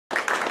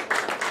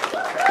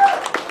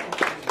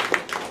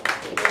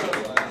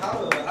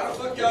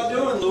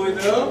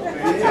Phil?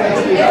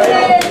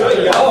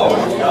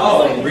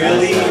 Yo,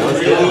 really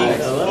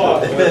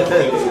fuck with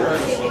this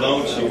person,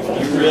 don't you?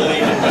 You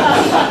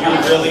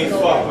really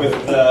fuck with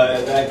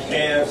that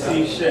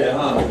KFC shit,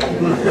 huh?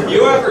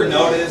 You ever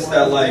notice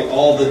that like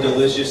all the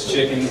delicious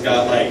chickens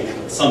got like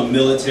some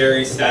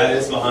military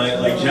status behind it?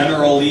 Like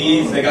General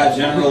Lee's, they got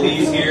General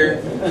Lee's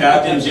here,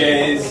 Captain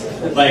J's,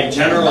 like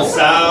General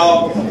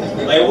Sal.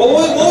 Like what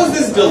was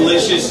this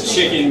delicious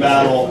chicken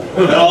battle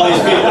that all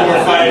these people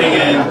were fighting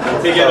in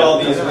to get all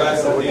these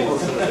recipes?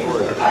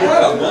 I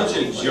had a bunch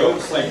of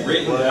jokes like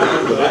written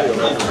down, but I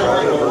didn't like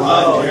trying to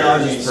run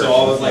Jeremy, so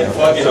I was like,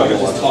 fuck it, I'm gonna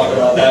just talk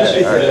about that shit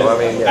because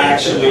it's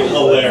actually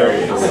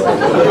hilarious.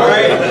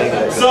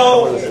 Alright,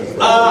 so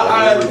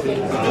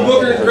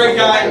Booker's a great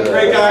guy,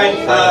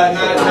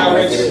 not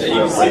rich. You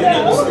can see the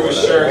nipples through his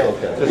shirt.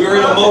 We were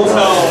in a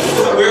motel.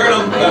 We were in a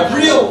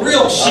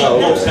real cheap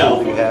motel.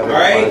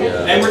 Alright?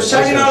 And we're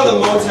checking out of the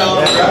motel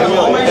and I'm grabbing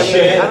all my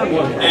shit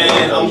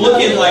and I'm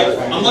looking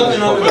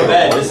under the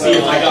bed to see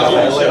if I got all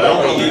my shit. I don't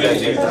want to leave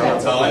anything at the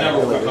motel. I never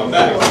want to come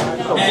back.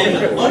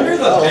 And under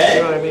the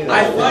bed,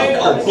 I find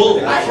a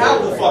bullet. I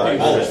have the fucking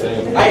bullet.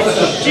 I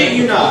shit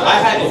you not. I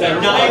had a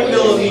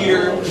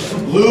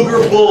 9mm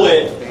Luger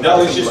bullet that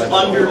was just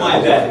under my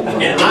bed.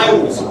 And I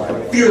was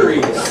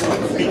furious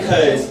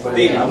because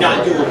they did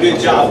not do a good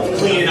job of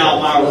cleaning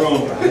out my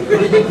room.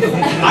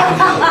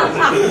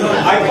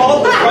 I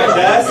called the front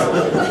desk.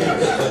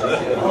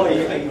 Oh,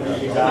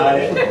 you got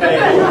it.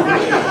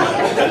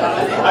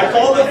 I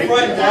called the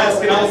front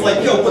desk and I was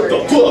like, yo, what the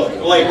fuck?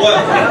 Like,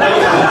 what?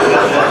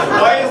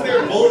 Why is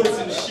there bullets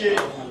and shit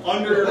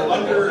under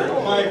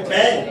my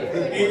bed?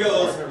 And he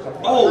goes,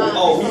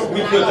 oh,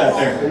 we put that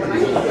there.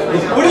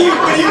 What do you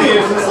mean?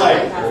 It's just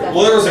like,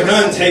 well, there was a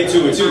gun taped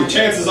to it too.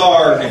 Chances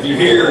are, if you're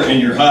here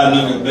and you're hiding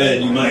under the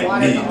bed, you might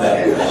need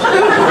that.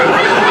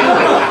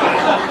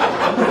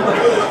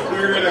 We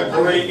were in a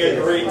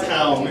great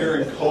town. We were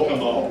in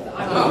Kokomo.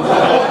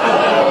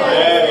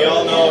 Yeah,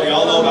 y'all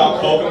know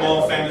about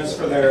Kokomo, famous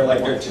for their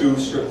two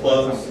strip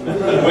clubs.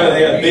 Well,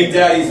 they have big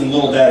daddies and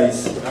little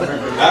daddies.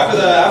 After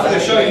the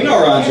show, you know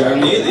Ron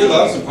Jeremy, he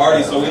loves some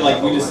parties, so we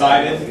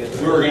decided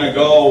we were gonna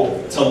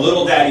go to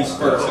Little Daddy's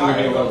first, and we're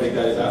gonna go to Big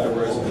Daddy's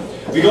afterwards.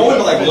 We go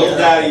into like Little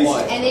Daddy's,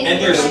 and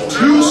there's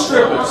 2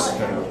 strippers.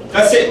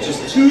 That's it,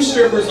 just 2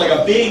 strippers, like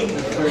a big,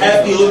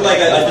 hefty, look like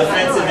a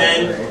defensive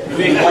end,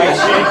 big white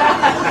chick.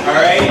 All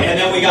right, and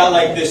then we got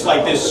like this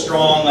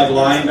strong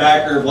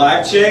linebacker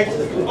black chick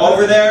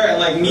over there, and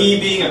like me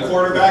being a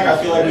quarterback, I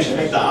feel like we should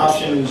make the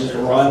option and just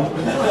run.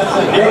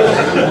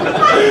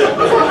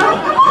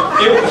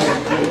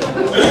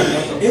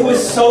 It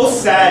was so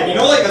sad. You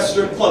know, like a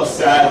strip club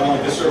sad when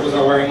like the strippers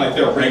are wearing like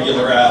their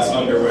regular ass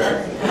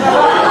underwear.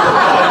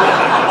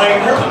 Like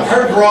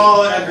her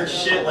bra and her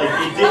shit, like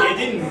it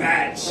didn't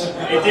match.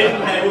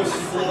 It was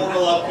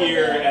floral up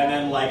here and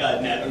then like a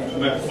net.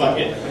 Fuck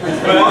it.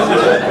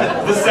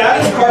 But the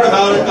saddest part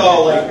about it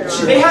though, like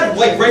they had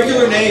like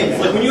regular names.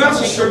 Like when you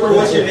ask a stripper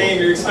what's your name,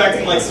 you're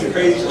expecting like some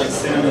crazy like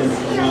cinnamon,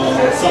 you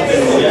know,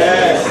 something.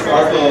 Yes,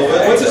 Sparkle.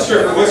 What's a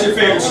stripper? What's your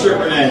favorite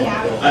stripper name?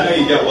 I know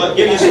you get what?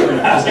 Give me a stripper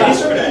name. Give me a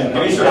stripper name.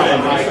 Give me a stripper name.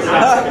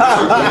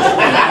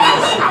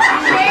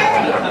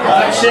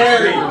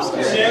 Cherry.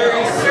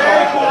 Cherry.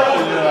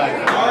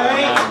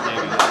 Alright.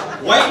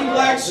 White and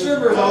black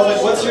strippers. I was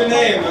like, what's your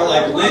name? They're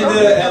like,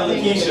 Linda and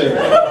Lakeisha.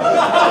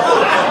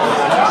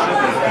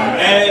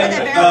 And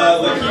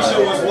Lakeisha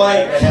was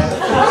white.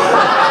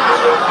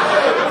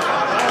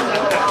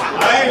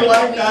 I ain't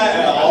like that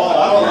at all. I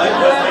don't like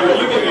that. When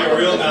you give me a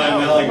real name,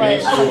 that like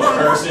makes you a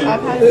person.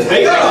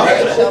 They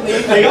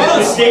got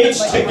on stage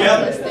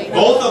together.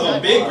 Both of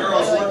them, big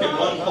girls working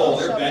one pole.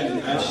 They're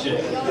bending that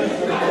shit.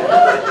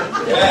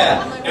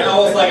 Yeah. And I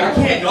was like, I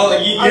can't go.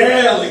 Like,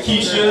 yeah,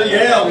 Lakeisha.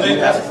 Yeah, Lynn,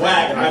 that's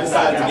whack. And I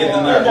decided to give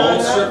them their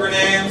own stripper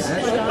names.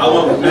 I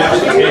went with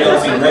mashed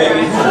potatoes and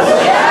gravy.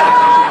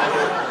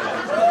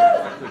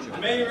 The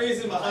main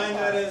reason behind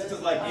that is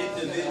because, like,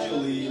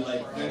 individually,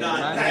 like, they're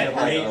not that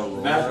great.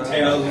 Mashed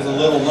potatoes is a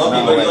little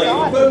lumpy, but like, you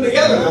put them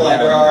together, they're like,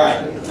 they're all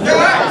right. They're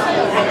all right.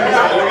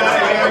 You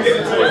gotta give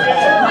it to it.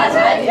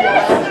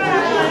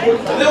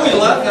 And then we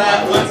left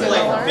that, went to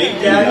like Big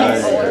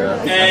Daddy's,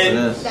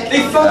 and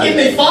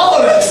they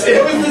followed us.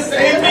 It was the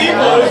same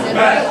people. It was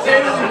mashed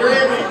potatoes and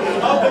gravy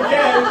up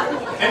again.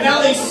 And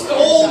now they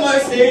stole my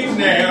stage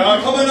name.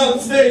 I'm coming up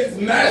stage,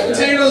 mashed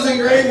potatoes and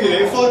gravy.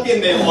 They loved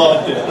it. They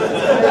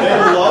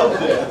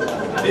loved it.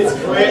 It's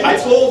great. I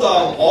told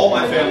all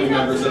my family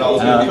members that I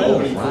was going to be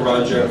opening for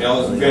Ron Jeremy. I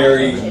was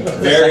very,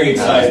 very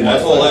excited. I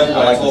told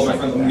everybody. I told my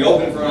friends, I'm going to be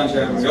opening for Ron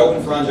Jeremy. I'm going to be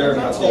opening for Ron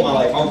Jeremy. I told my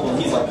like uncle,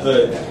 he's like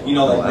hood. You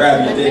know, like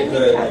grab your dick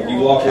hood. Like you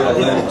walk with a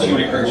limb,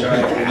 tunic or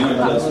giant. You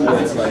know what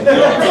sports. Like, you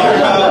know what I'm talking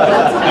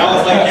about? And I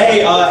was like,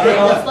 hey,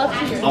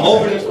 I'm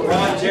opening for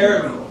Ron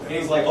Jeremy. And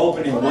he's like,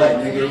 opening what,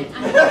 nigga?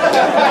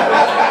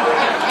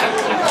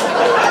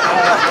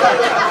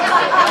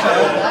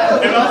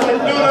 And I was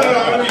like, no,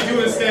 I'm going to be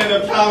doing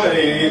stand-up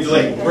comedy. And he's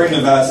like, bring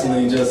the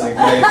Vaseline just in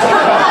case.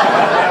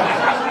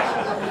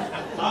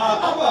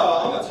 I'm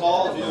a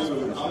tall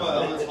dude. I'm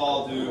a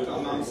tall dude.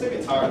 I'm sick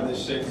and tired of this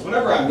shit. Because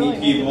whenever I meet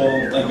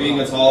people, like being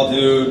a tall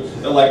dude,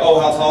 they're like, oh,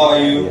 how tall are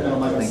you? And I'm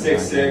like, I'm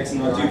 6'6", and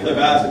they're like, do you play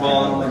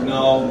basketball? And I'm like,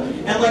 no.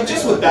 And like,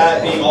 just with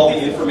that being all the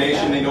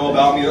information they know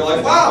about me, they're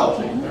like, wow,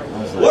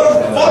 what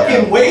a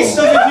fucking waste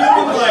of a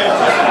human life.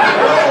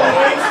 What a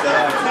waste of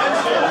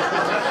potential.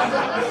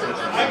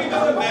 I could go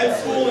to med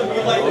school and be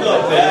like the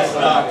best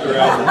doctor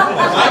ever.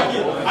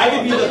 I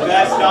could be the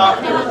best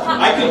doctor.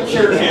 I could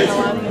cure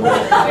cancer.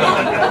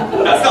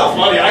 That's not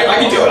funny. I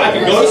can do it. I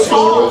can go to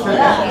school.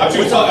 I'm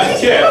too tall. I'm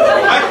too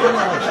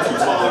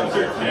tall to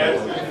cure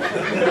cancer.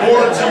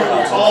 Or too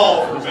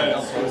tall for med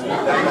school.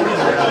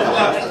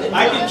 I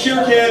could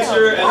cure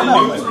cancer, and the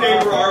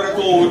newspaper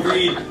article would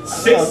read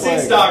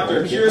 6'6"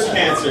 doctor cures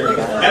cancer,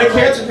 and a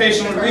cancer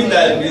patient would read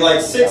that and be like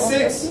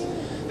 6'6".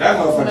 That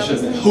motherfucker should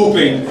have been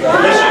hooping. He should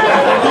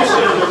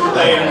have been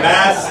playing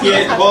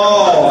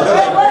basketball.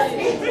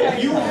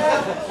 You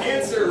have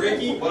cancer,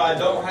 Ricky. What I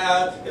don't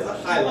have is a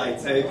highlight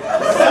tape.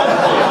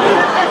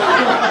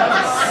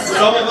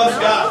 Some of us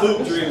got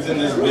hoop dreams in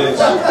this bitch.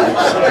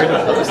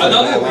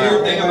 Another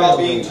weird thing about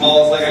being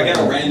tall is like I get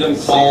a random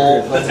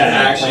call to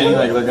action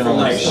from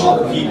like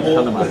short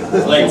people,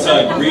 like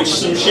to reach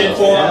some shit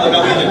for them. Like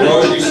I'll be in the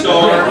grocery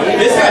store.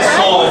 This guy's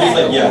tall and he's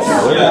like, yes,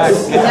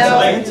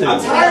 yes. Like I'm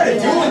tired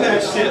of doing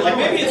that shit. Like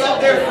maybe it's up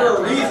there for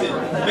a reason.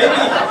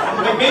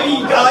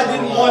 Maybe God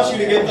didn't want you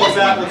to get those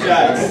Apple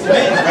Jacks.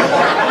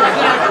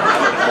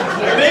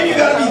 Maybe you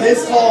gotta be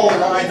this tall to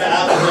ride the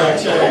Apple Jack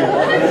chain.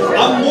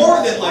 I'm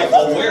more than like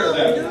aware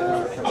that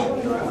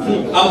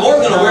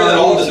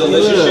all the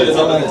delicious shit is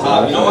up at the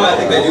top. You know why I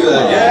think they do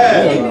that?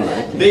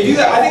 Yeah. They do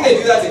that. I think they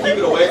do that to keep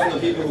it away from the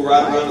people who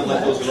ride around in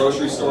like those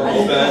grocery store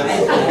mopeds.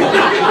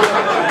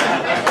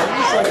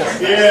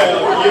 Yeah,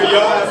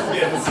 your ass is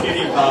getting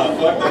skinny pop.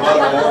 Fuck the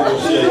horrible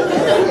shit.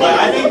 Like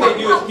I think they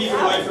do it to keep it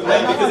away from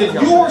them because if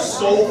you're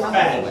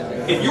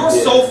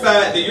so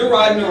fat that you're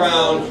riding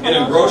around in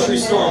a grocery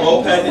store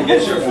moped to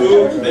get your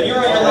food, then you're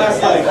on your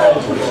last leg.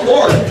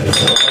 Or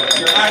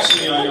you're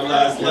actually on your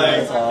last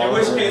leg. In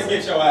which case,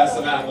 get your ass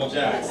some Apple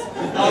Jacks.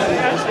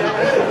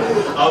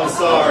 I'm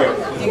sorry.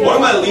 One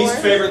of my least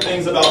favorite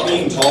things about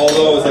being tall,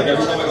 though, is like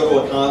every time I go to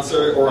a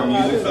concert or a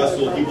music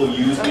festival, people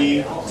use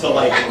me to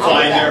like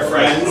find their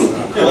friends.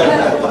 They're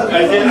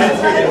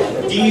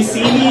like, do you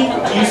see me?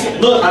 Do you see?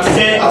 Look, I'm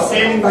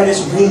standing by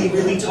this really,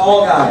 really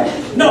tall guy.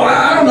 No,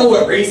 I don't know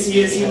what race he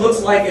is. He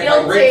looks like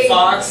Rick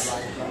Fox,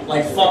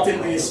 like fucked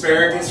in the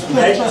asparagus from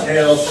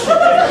VeggieTales.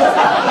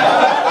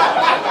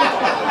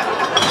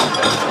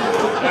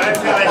 I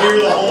gotta hear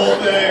the whole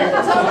thing.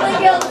 Totally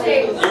guilty.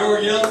 You were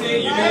guilty?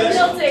 You did I'm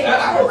guilty.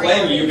 I don't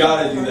blame you. You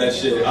gotta do that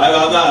shit.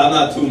 I'm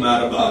not too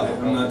mad about it.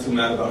 I'm not too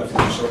mad about it for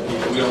the short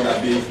people. We don't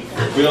got beef.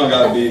 We don't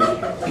got beef.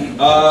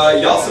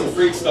 Y'all some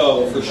freaks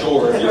though, for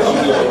sure. If you come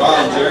to a Ron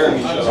and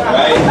Jeremy show,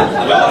 right?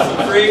 Y'all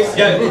some freaks.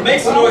 Yeah,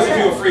 make some noise if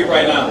you're a freak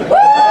right now.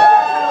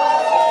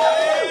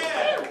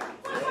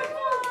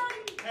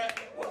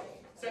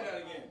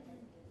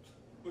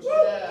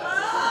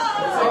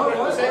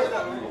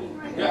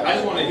 Yeah, I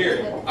just want to hear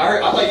it.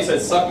 I thought you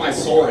said suck my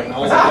sword, and I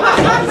was like, what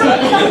the fuck does that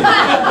mean?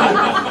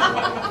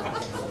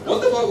 What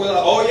the fuck was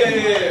that? Oh,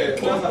 yeah.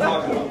 What was I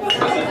talking about?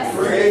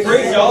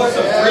 Freaks, y'all are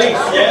some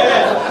freaks,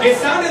 yeah. It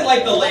sounded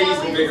like the ladies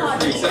were bigger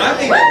freaks, and I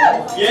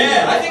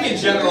think in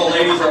general,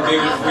 ladies are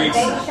bigger freaks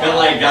than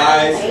like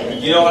guys.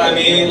 You know what I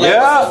mean? Like,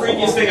 what's the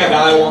freakiest thing a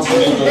guy wants to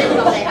do to a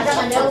girl?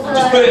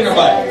 Just put it in her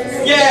butt.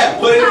 Yeah,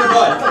 put it in her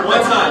butt.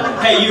 One time.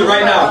 Hey, you,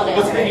 right now.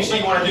 What's the freakiest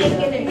shit you want to do?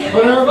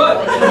 Put it in her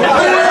butt. Put it in her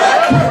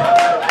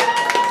butt.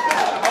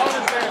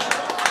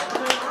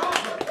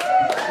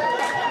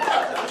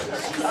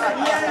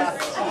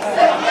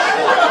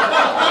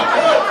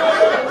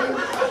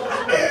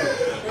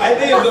 I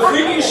think the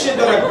freakiest shit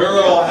that a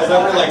girl has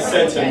ever like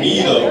said to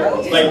me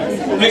though, like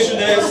picture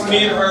this,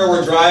 me and her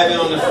were driving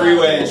on the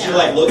freeway and she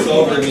like looks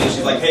over at me and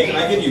she's like, hey, can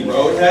I give you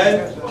road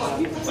head?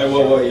 Like,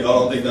 whoa, y'all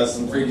don't think that's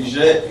some freaky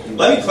shit?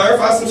 Let me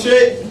clarify some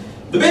shit.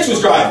 The bitch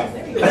was driving.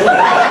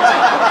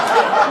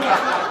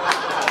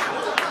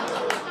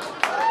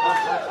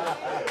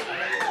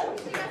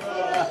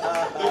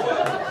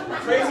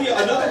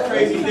 Another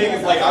crazy thing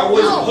is like I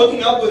was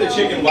hooking up with a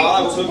chick and while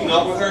I was hooking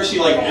up with her, she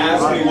like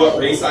asked me what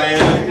race I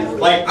am.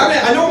 Like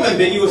I know I'm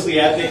ambiguously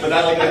ethnic, but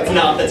that's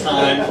not the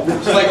time.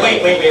 She's like,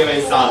 wait,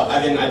 stop.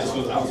 I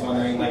was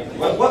wondering like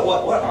what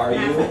are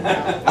you?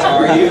 What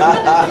are you?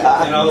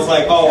 And I was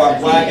like, oh, I'm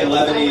black and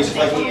Lebanese. She's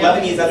like,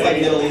 Lebanese, that's like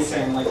Middle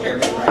Eastern, like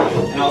Arabic, right?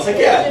 And I was like,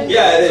 yeah, it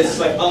is. She's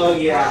like, oh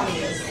yeah,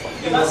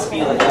 it must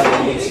be like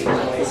Lebanese from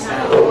the waist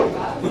down.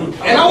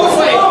 And I was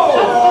like,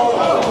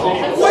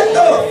 what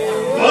the?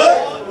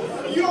 What?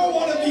 You don't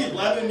want to be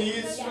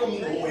Lebanese from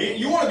the waist.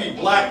 You want to be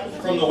black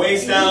from the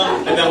waist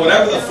down, and then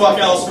whatever the fuck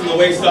else from the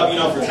waist up, you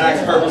know, for tax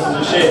purposes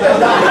and shit.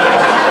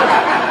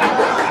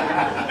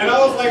 And I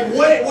was like,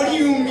 what do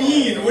you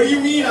mean? What do you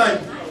mean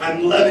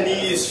I'm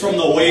Lebanese from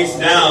the waist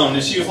down?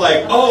 And she was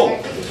like, oh,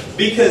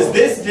 because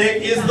this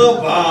dick is the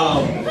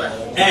bomb.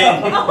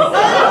 And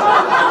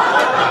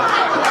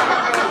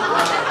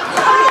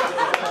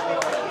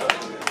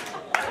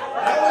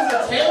that was a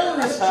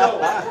terrorist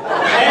joke.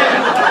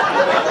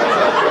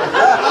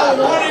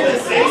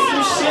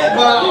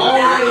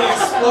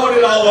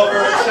 exploded all over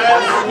her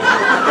chest.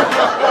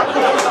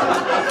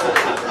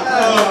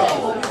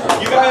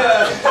 You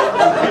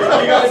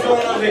guys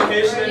going on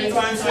vacation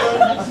anytime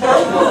soon?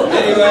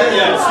 Anyway,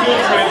 yeah,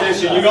 smooth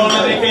transition. You going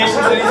on vacations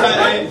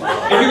anytime?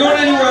 If you're going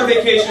anywhere on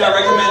vacation, I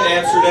recommend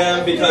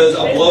Amsterdam because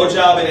a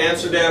blowjob in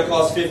Amsterdam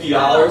costs $50.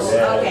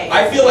 Okay.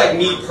 I feel like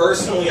me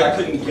personally, I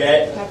couldn't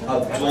get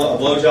a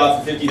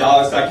blowjob for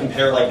 $50 that I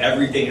compare like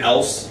everything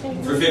else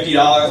for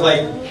 $50.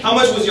 Like, how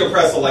much was your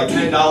pretzel? Like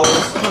 $10?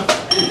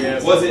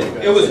 Was it?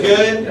 It was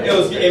good. It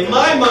was in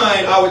my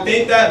mind. I would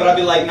think that, but I'd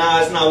be like,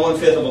 nah, it's not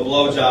 1/5 of a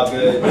blowjob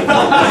good.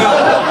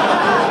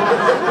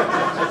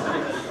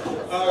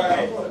 All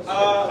right.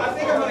 I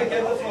think I'm gonna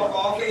get the fuck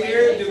off of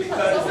here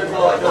because there's a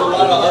lot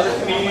of other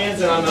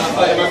comedians, and I'm not.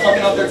 Am I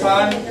fucking up their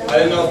time? I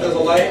didn't know if there's a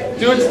light.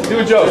 Do a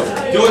joke.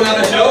 Do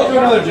another joke. Do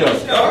another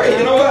joke. All right.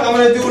 You know what? I'm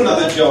gonna do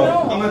another joke.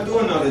 I'm gonna do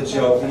another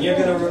joke, and you're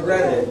gonna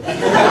regret it.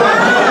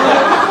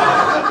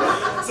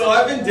 So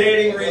I've been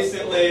dating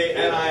recently,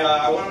 and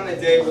I went on a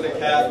date with a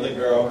Catholic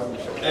girl,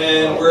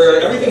 and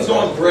everything's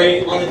going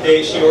great on the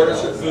date. She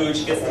orders her food,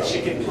 she gets the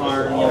chicken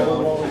parm, you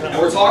know, and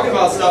we're talking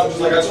about stuff. And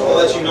she's like, I just want to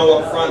let you know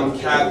up front, I'm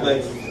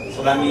Catholic,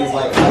 so that means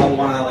like I don't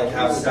want to like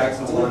have sex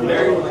until I'm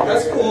married. I'm like,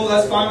 that's cool,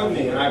 that's fine with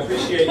me, and I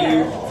appreciate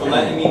you for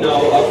letting me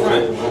know up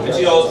front. And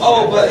she goes,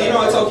 oh, but you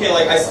know, it's okay,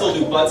 like I still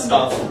do butt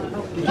stuff.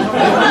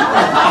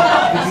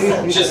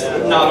 Just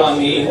not on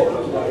me.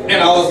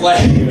 And I was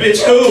like,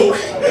 bitch, who?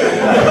 You're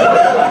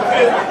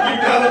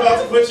not about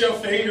to put your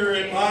finger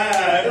in my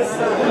ass.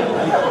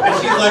 And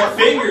she's like,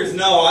 fingers?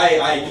 No,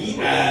 I eat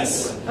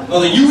ass. I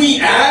was like, you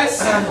eat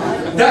ass?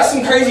 That's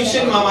some crazy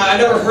shit in my mind. I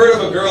never heard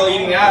of a girl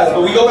eating ass.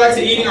 But we go back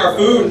to eating our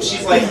food, and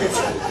she's like,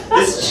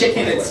 this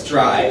chicken, it's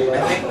dry. I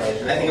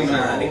think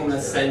I'm gonna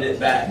send it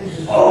back.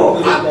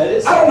 Oh, I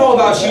don't know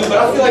about you, but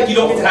I feel like you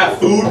don't get to have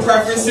food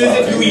preferences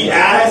if you eat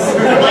ass.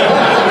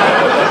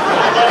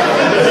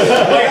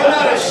 Like I'm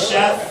not a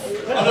chef.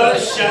 I'm not a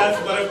chef,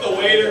 but if the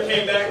waiter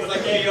came back and was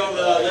like, hey, yo,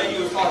 the lady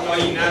was talking about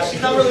eating ass,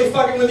 she's not really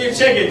fucking with your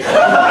chicken.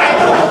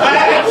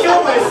 I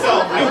killed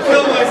myself. I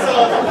killed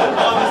myself on the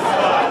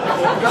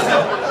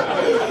spot.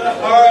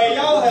 All right,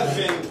 y'all.